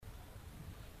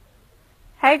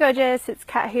Hey gorgeous, it's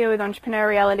Kat here with Entrepreneur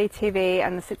Reality TV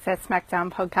and the Success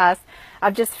Smackdown podcast.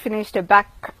 I've just finished a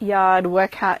backyard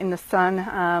workout in the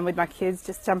sun with my kids,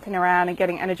 just jumping around and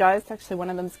getting energized. Actually, one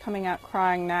of them's coming out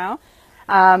crying now.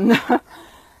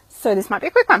 So this might be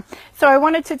a quick one. So I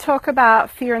wanted to talk about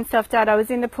fear and self-doubt. I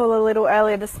was in the pool a little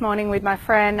earlier this morning with my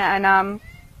friend and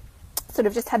sort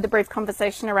of just had the brief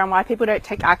conversation around why people don't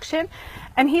take action.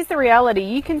 And here's the reality: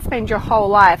 you can spend your whole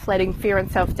life letting fear and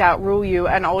self-doubt rule you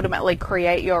and ultimately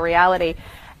create your reality.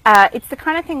 It's the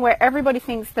kind of thing where everybody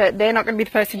thinks that they're not going to be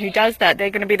the person who does that. They're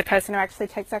going to be the person who actually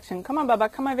takes action. Come on,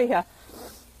 Bubba, come over here.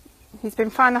 He's been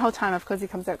fine the whole time. Of course, he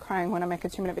comes out crying when I make a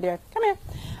 2-minute video. Come here.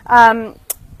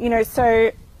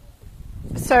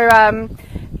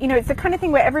 It's the kind of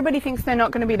thing where everybody thinks they're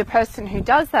not going to be the person who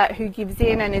does that, who gives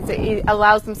in and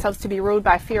allows themselves to be ruled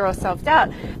by fear or self-doubt.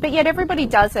 But yet everybody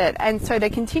does it, and so they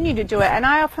continue to do it. And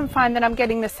I often find that I'm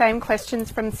getting the same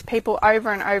questions from people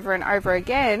over and over and over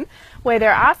again, where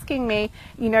they're asking me,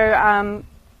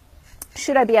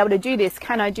 should I be able to do this?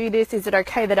 Can I do this? Is it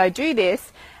okay that I do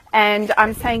this? And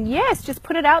I'm saying, yes, just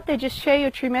put it out there, just share your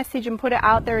true message and put it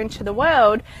out there into the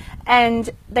world. And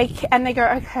they go,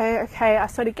 okay, I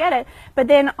sort of get it. But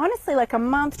then honestly, like a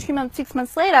month, 2 months, 6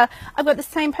 months later, I've got the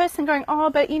same person going,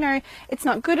 but it's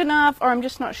not good enough, or I'm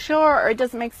just not sure, or it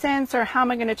doesn't make sense, or how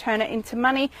am I going to turn it into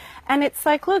money? And it's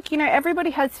like, look, everybody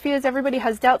has fears, everybody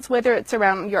has doubts, whether it's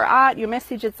around your art, your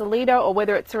message as a leader, or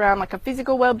whether it's around like a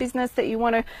physical world business that you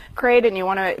want to create and you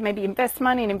want to maybe invest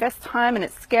money and invest time, and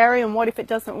it's scary, and what if it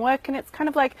doesn't work? And it's kind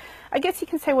of like, I guess you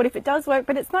can say, what if it does work?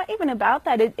 But it's not even about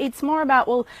that. It's more about,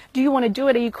 well, do you want to do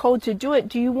it? Are you called to do it?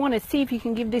 Do you want to see if you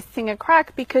can give this thing a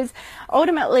crack? Because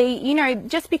ultimately,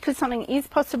 just because something is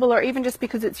possible, or even just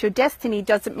because it's your destiny,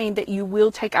 doesn't mean that you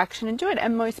will take action and do it.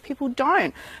 And most people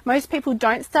don't. Most people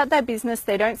don't start that business.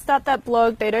 They don't start that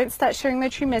blog. They don't start sharing their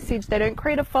true message. They don't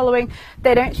create a following.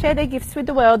 They don't share their gifts with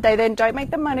the world. They then don't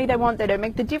make the money they want. They don't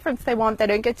make the difference they want. They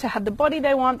don't get to have the body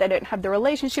they want. They don't have the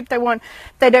relationship they want.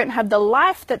 They don't have the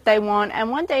life that they want. And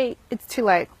one day it's too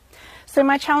late. So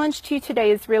my challenge to you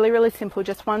today is really, really simple.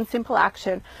 Just one simple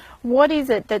action. What is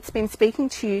it that's been speaking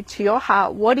to you, to your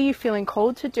heart? What are you feeling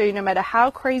called to do, no matter how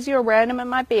crazy or random it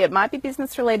might be? It might be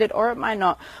business related or it might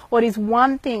not. What is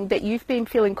one thing that you've been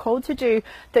feeling called to do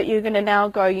that you're going to now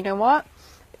go, you know what?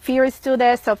 Fear is still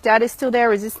there, self-doubt is still there,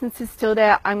 resistance is still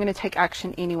there. I'm going to take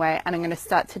action anyway, and I'm going to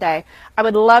start today. I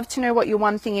would love to know what your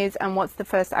one thing is and what's the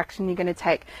first action you're going to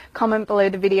take. Comment below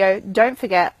the video. Don't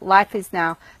forget, life is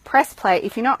now. Press play.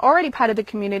 If you're not already part of the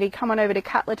community, come on over to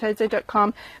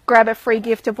katlatozo.com, grab a free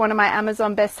gift of one of my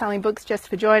Amazon best-selling books just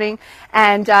for joining,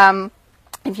 and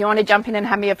if you want to jump in and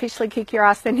have me officially kick your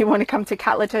ass, then you want to come to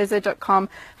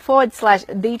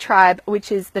katlatozo.com/the tribe,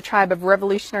 which is the tribe of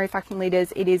revolutionary fucking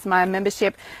leaders. It is my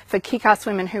membership for kick-ass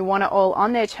women who want it all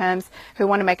on their terms, who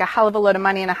want to make a hell of a lot of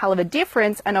money and a hell of a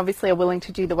difference, and obviously are willing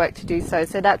to do the work to do so.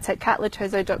 So that's at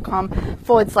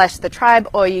katlatozo.com/the tribe,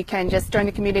 or you can just join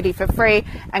the community for free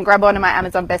and grab one of my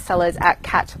Amazon bestsellers at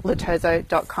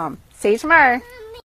katlatozo.com. See you tomorrow.